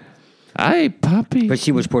hot. "I poppy." But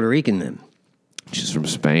she was Puerto Rican then. She's from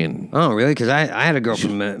Spain. Oh, really? Because I had a girl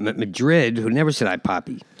from Madrid who never said "I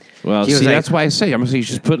poppy." Well, see, that's why I say, I'm going to say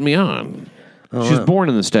she's putting me on. She was born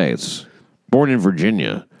in the States, born in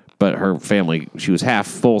Virginia, but her family, she was half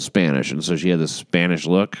full Spanish, and so she had this Spanish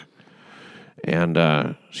look,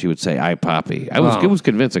 and she would say, "I poppy." It was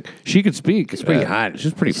convincing. She could speak. It's pretty hot.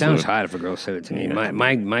 She's pretty fluent. Sounds hot if a girl said it to me. Yeah.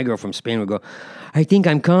 My girl from Spain would go, "I think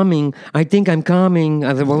I'm coming. I think I'm coming."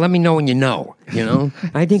 I said, "Well, let me know when you know.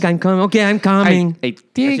 I think I'm coming. Okay, I'm coming. I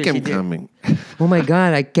think I'm coming." Oh my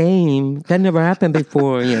God, I came. That never happened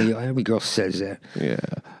before. Every girl says that. Yeah,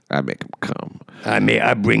 I make them come.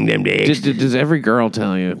 I bring them to eggs. Does every girl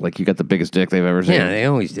tell you, like, you got the biggest dick they've ever seen? Yeah, they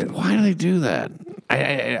always do. Why do they do that?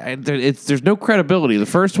 There's no credibility. The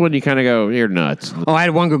first one, you kind of go, "You're nuts." Oh, I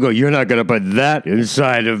had one girl go, "You're not going to put that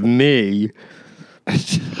inside of me."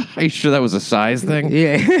 Are you sure that was a size thing?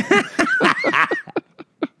 Yeah.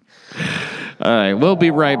 All right, we'll be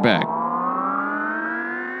right back.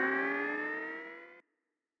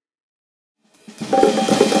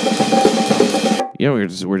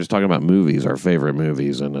 We're just talking about movies, our favorite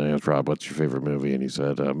movies, and I asked Rob, "What's your favorite movie?" And he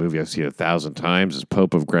said, "A movie I've seen 1,000 times is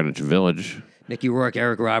Pope of Greenwich Village." Mickey Rourke,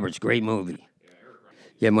 Eric Roberts, great movie.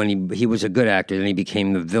 Yeah, when he was a good actor, then he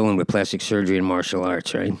became the villain with plastic surgery and martial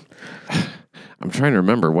arts, right? I'm trying to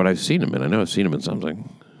remember what I've seen him in. I know I've seen him in something.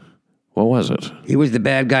 What was it? He was the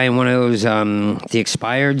bad guy in one of those, the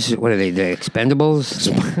Expireds. What are they, the Expendables?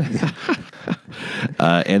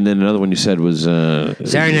 And then another one you said was...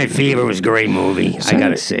 Saturday Night Fever was a great movie, I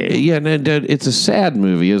gotta say. Yeah, it's a sad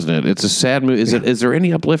movie, isn't it? It's a sad movie. Is there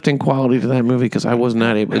any uplifting quality to that movie? Because I was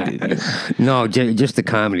not able... No, just the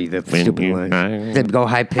comedy, the stupid ones. That go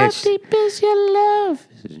high-pitched. How deep is your love?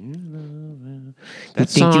 You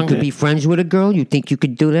think you could be friends with a girl? You think you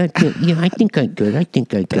could do that? Yeah, I think I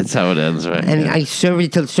could. That's how it ends, right? And I served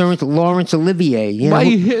it to Laurence Olivier. You know? Why are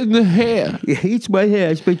you hitting the hair? He hits my hair.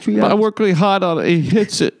 I spent 3 hours. I work really hard on it. He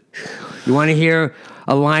hits it. You want to hear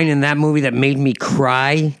a line in that movie that made me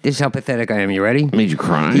cry? This is how pathetic I am. You ready? Made you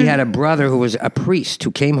cry? He had a brother who was a priest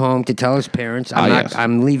who came home to tell his parents,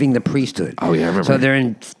 I'm leaving the priesthood. Oh, yeah, I remember. So they're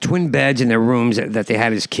in twin beds in their rooms that they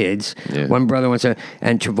had as kids. Yeah. One brother wants to,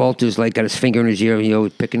 and Travolta's like got his finger in his ear,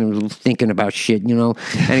 thinking about shit, and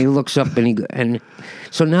he looks up and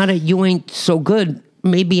so now that you ain't so good,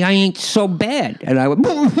 maybe I ain't so bad. And I went,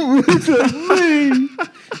 that's me.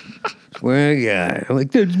 Well, yeah, I'm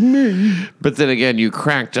like, that's me. But then again, you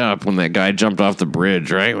cracked up when that guy jumped off the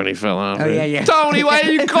bridge, right? When he fell off. Oh, yeah. Tony, why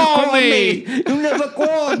did you call me? You never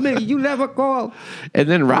called me. You never called. And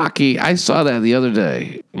then Rocky, I saw that the other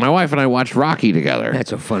day. My wife and I watched Rocky together.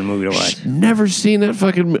 That's a fun movie to watch. She's never seen that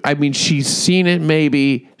fucking... I mean, she's seen it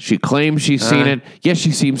maybe. She claims she's seen it. Yes,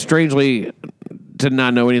 she seems strangely to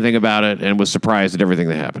not know anything about it and was surprised at everything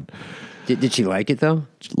that happened. Did she like it, though?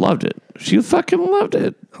 She loved it. She fucking loved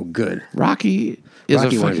it. Oh, good. Rocky is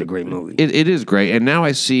a great movie. It is great. And now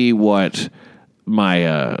I see what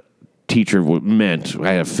my teacher meant.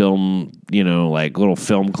 I had a film, like little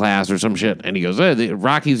film class or some shit. And he goes,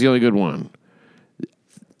 Rocky's the only good one.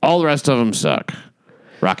 All the rest of them suck.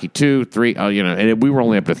 Rocky 2, 3, and we were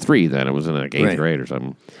only up to 3 then. It was in like 8th grade or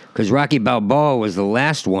something. Because Rocky Balboa was the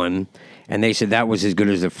last one, and they said that was as good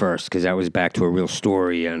as the first because that was back to a real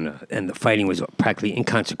story, and the fighting was practically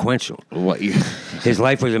inconsequential. His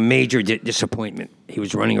life was a major disappointment. He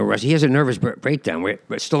was running a rush. He has a nervous breakdown where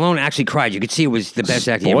Stallone actually cried. You could see it was the best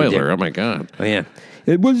acting he ever did. Spoiler, oh my God. Oh, yeah.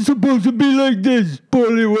 It wasn't supposed to be like this.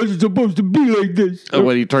 Paulie wasn't supposed to be like this. Oh,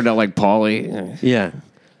 when he turned out like Paulie? Yeah.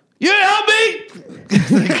 You help me!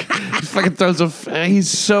 He fucking throws he's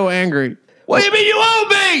so angry. What do you mean you owe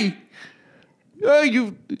me?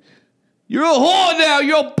 You're a whore now.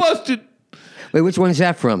 You're all busted. Wait, which one's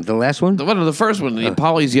that from? The last one? The first one.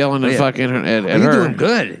 Paulie's yelling at fucking at her. You're doing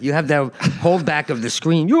good. You have that hold back of the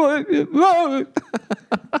screen. You'll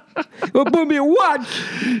put me a watch.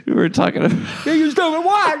 We were talking about... You stole a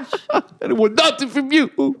watch. And it was nothing from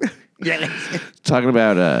you. Talking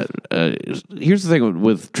about... here's the thing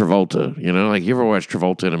with Travolta. Like you ever watch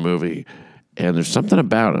Travolta in a movie and there's something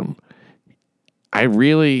about him. I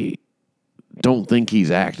really don't think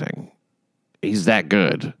he's acting. He's that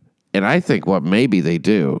good. And I think what maybe they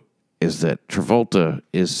do is that Travolta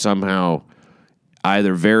is somehow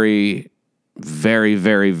either very, very,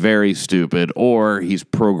 very, very stupid or he's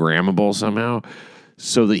programmable somehow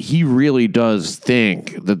so that he really does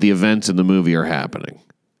think that the events in the movie are happening.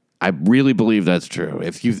 I really believe that's true.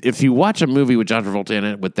 If you watch a movie with John Travolta in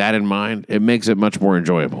it with that in mind, it makes it much more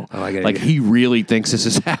enjoyable. Oh, I get it. Like he really thinks this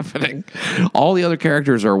is happening. All the other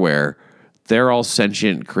characters are aware. They're all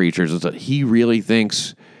sentient creatures. He really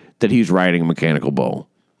thinks that he's riding a mechanical bull.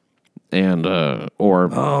 And,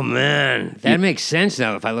 oh, man. That makes sense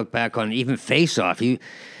now if I look back on even Face Off. When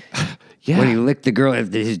he licked the girl,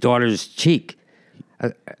 his daughter's cheek.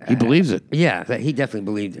 He believes it. Yeah, he definitely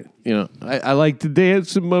believed it. I like to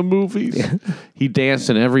dance in my movies. Yeah. He danced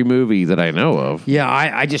in every movie that I know of. Yeah,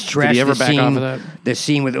 I just trashed Did he ever back off of that? The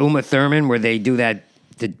scene with Uma Thurman where they do that,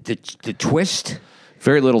 the twist.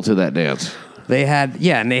 Very little to that dance. They had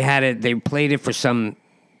it, they played it for some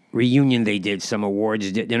reunion they did, some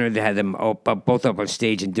awards dinner. They had them both up on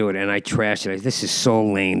stage and do it, and I trashed it. This is so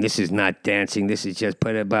lame. This is not dancing. This is just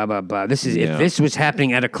blah, blah, blah. If this was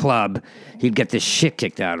happening at a club, he'd get the shit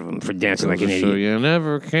kicked out of him for dancing like an idiot. So you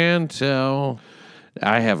never can tell.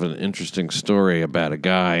 I have an interesting story about a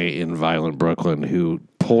guy in violent Brooklyn who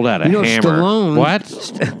pulled out a hammer. Stallone. What?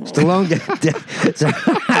 Stallone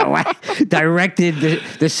directed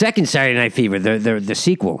the second Saturday Night Fever, the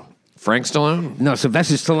sequel. Frank Stallone? No,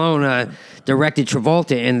 Sylvester Stallone directed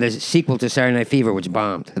Travolta in the sequel to Saturday Night Fever, which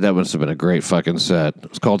bombed. That must have been a great fucking set. It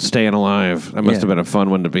was called Staying Alive. That must have been a fun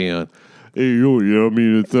one to be on. Hey,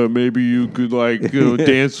 I thought maybe you could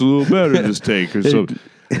dance a little better this take or something.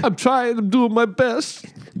 I'm trying. I'm doing my best.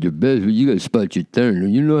 Your best, you got to spot your turn.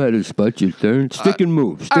 You know how to spot your turn. Stick and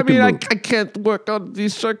move. I can't work on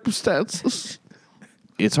these circumstances.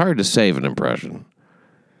 It's hard to save an impression.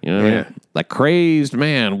 You know what I mean? Like crazed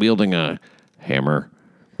man wielding a hammer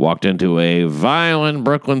walked into a violent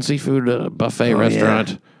Brooklyn seafood buffet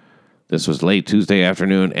restaurant. Yeah. This was late Tuesday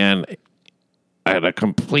afternoon, and I had a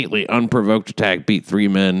completely unprovoked attack, beat 3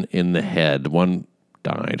 men in the head. 1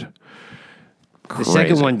 died. Crazy. The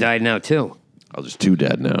second one died now, too. Oh, there's 2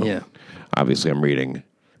 dead now. Yeah. Obviously, I'm reading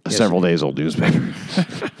several days old newspaper.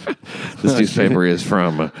 This newspaper is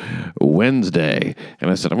from Wednesday.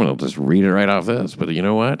 And I said, I'm going to just read it right off this. But you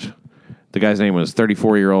know what? The guy's name was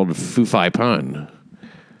 34-year-old Fufai Pun.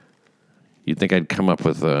 You'd think I'd come up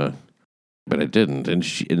with but I didn't. And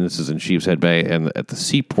this is in Sheepshead Bay and at the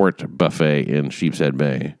Seaport Buffet in Sheepshead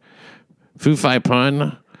Bay. Fufai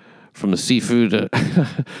Pun from the seafood.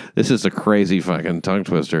 This is a crazy fucking tongue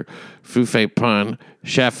twister. Fufai Pun,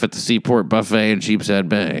 chef at the Seaport Buffet in Sheepshead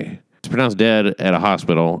Bay. He's pronounced dead at a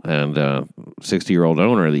hospital, and 60-year-old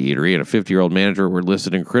owner of the eatery and a 50-year-old manager were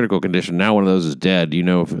listed in critical condition. Now one of those is dead. Do you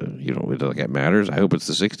know if it matters? I hope it's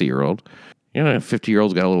the 60-year-old.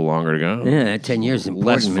 50-year-old's got a little longer to go. Yeah, 10 years is important.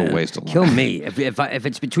 Less of a waste of life. Kill me. If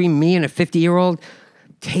it's between me and a 50-year-old,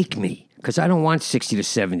 take me. Because I don't want 60 to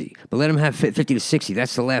 70. But let him have 50 to 60.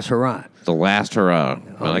 That's the last hurrah. The last hurrah.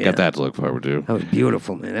 Well, I got that to look forward to. That was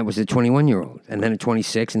beautiful, man. That was a 21-year-old. And then a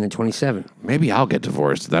 26 and then 27. Maybe I'll get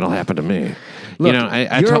divorced. That'll happen to me. Look,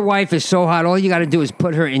 your wife is so hot. All you got to do is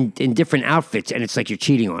put her in different outfits, and it's like you're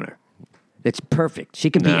cheating on her. It's perfect.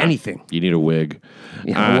 She can be anything. You need a wig.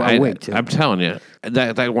 Yeah, a wig, too. I'm telling you.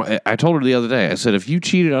 I told her the other day, I said, if you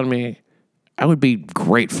cheated on me, I would be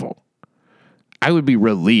grateful. I would be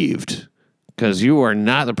relieved. Because you are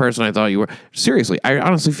not the person I thought you were. Seriously, I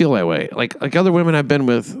honestly feel that way. Like other women I've been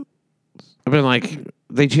with, I've been like,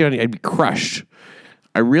 they cheat on me, I'd be crushed.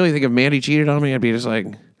 I really think if Mandy cheated on me, I'd be just like...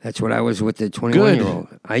 That's what I was with the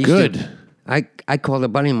 21-year-old. Good. I called a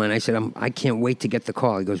buddy of mine. I said, I can't wait to get the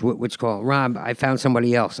call. He goes, which call? Rob, I found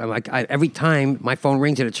somebody else. I'm like, every time my phone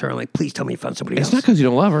rings and it's her, I'm like, please tell me you found somebody else. It's not because you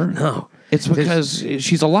don't love her. No. It's because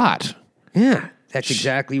she's a lot. Yeah, that's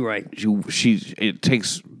exactly right. It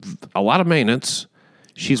takes a lot of maintenance.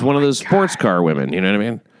 She's one of those sports car women, you know what I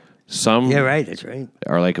mean? Some right, that's right.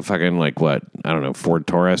 Are like a fucking, what, I don't know, Ford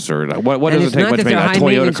Taurus or what does it take much maintenance? A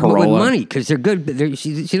Toyota Corolla? With money, because they're good.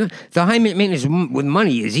 The high maintenance with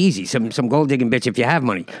money is easy. Some gold digging bitch if you have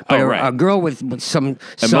money. But a girl with some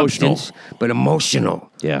emotional. Substance, but emotional.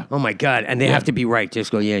 Yeah. Oh my God. And they have to be right. Just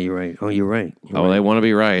go, yeah, you're right. Oh, you're right. They want to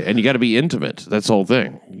be right. And you got to be intimate. That's the whole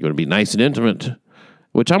thing. You got to be nice and intimate,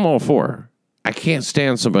 which I'm all for. I can't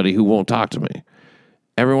stand somebody who won't talk to me.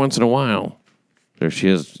 Every once in a while, there she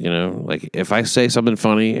is, like if I say something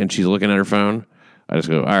funny and she's looking at her phone, I just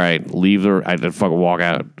go, all right, leave her. I just fucking walk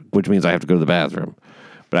out, which means I have to go to the bathroom.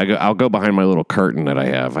 But I'll go behind my little curtain that I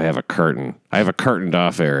have. I have a curtain. I have a curtained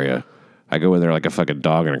off area. I go in there like a fucking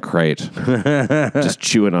dog in a crate, just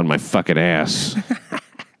chewing on my fucking ass.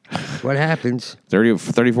 What happens?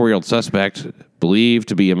 34-year-old suspect believed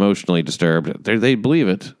to be emotionally disturbed. They believe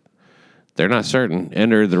it. They're not certain.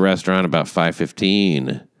 Entered the restaurant about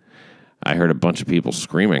 5:15. I heard a bunch of people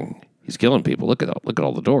screaming. He's killing people. Look at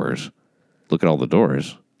all the doors. Look at all the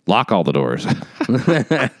doors. Lock all the doors. I'm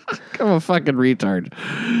a fucking retard.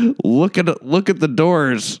 Look at the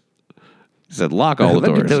doors. He said, lock all the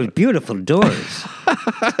doors. Look at those beautiful doors.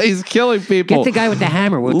 He's killing people. Get the guy with the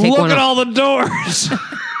hammer. We'll take Look one at off. all the doors.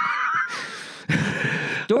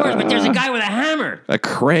 Doors, but there's a guy with a hammer. A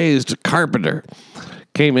crazed carpenter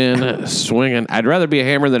came in swinging. I'd rather be a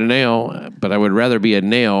hammer than a nail, but I would rather be a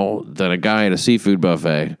nail than a guy at a seafood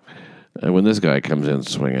buffet. And when this guy comes in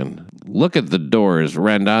swinging, look at the doors.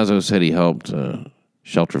 Randazzo said he helped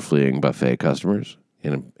shelter-fleeing buffet customers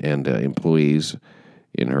and employees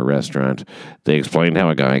in her restaurant. They explained how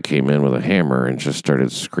a guy came in with a hammer and just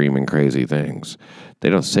started screaming crazy things. They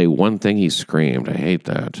don't say one thing he screamed. I hate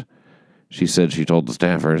that. She said she told the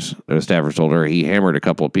staffers told her he hammered a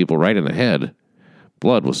couple of people right in the head.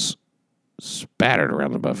 Blood was spattered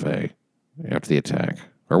around the buffet after the attack.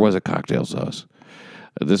 Or was it cocktail sauce?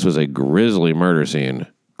 This was a grisly murder scene.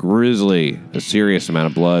 Grisly. A serious amount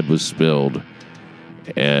of blood was spilled.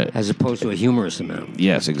 As opposed to a humorous amount.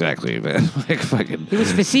 Yes, exactly. He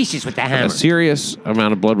was facetious with the hammer. A serious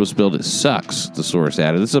amount of blood was spilled. It sucks, the source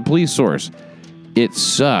added. This is a police source. It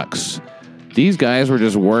sucks. These guys were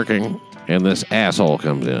just working, and this asshole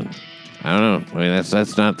comes in. I don't know. I mean,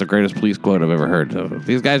 that's not the greatest police quote I've ever heard.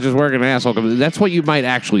 These guys just working, an asshole comes in. That's what you might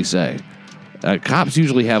actually say. Cops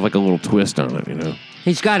usually have like a little twist on it,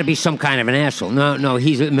 He's got to be some kind of an asshole. No,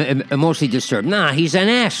 he's emotionally disturbed. Nah, he's an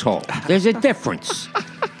asshole. There's a difference.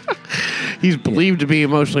 He's believed to be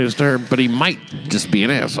emotionally disturbed, but he might just be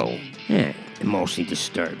an asshole. Yeah, emotionally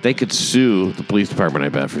disturbed. They could sue the police department, I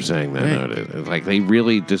bet, for saying that. Right. It's like they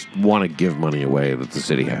really just want to give money away that the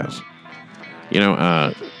city has.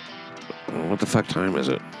 What the fuck time is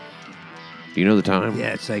it? Do you know the time?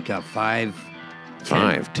 Yeah, it's like 5:10.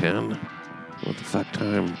 5:10? What the fuck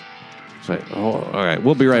time? It's like, all right,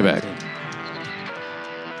 we'll be right back.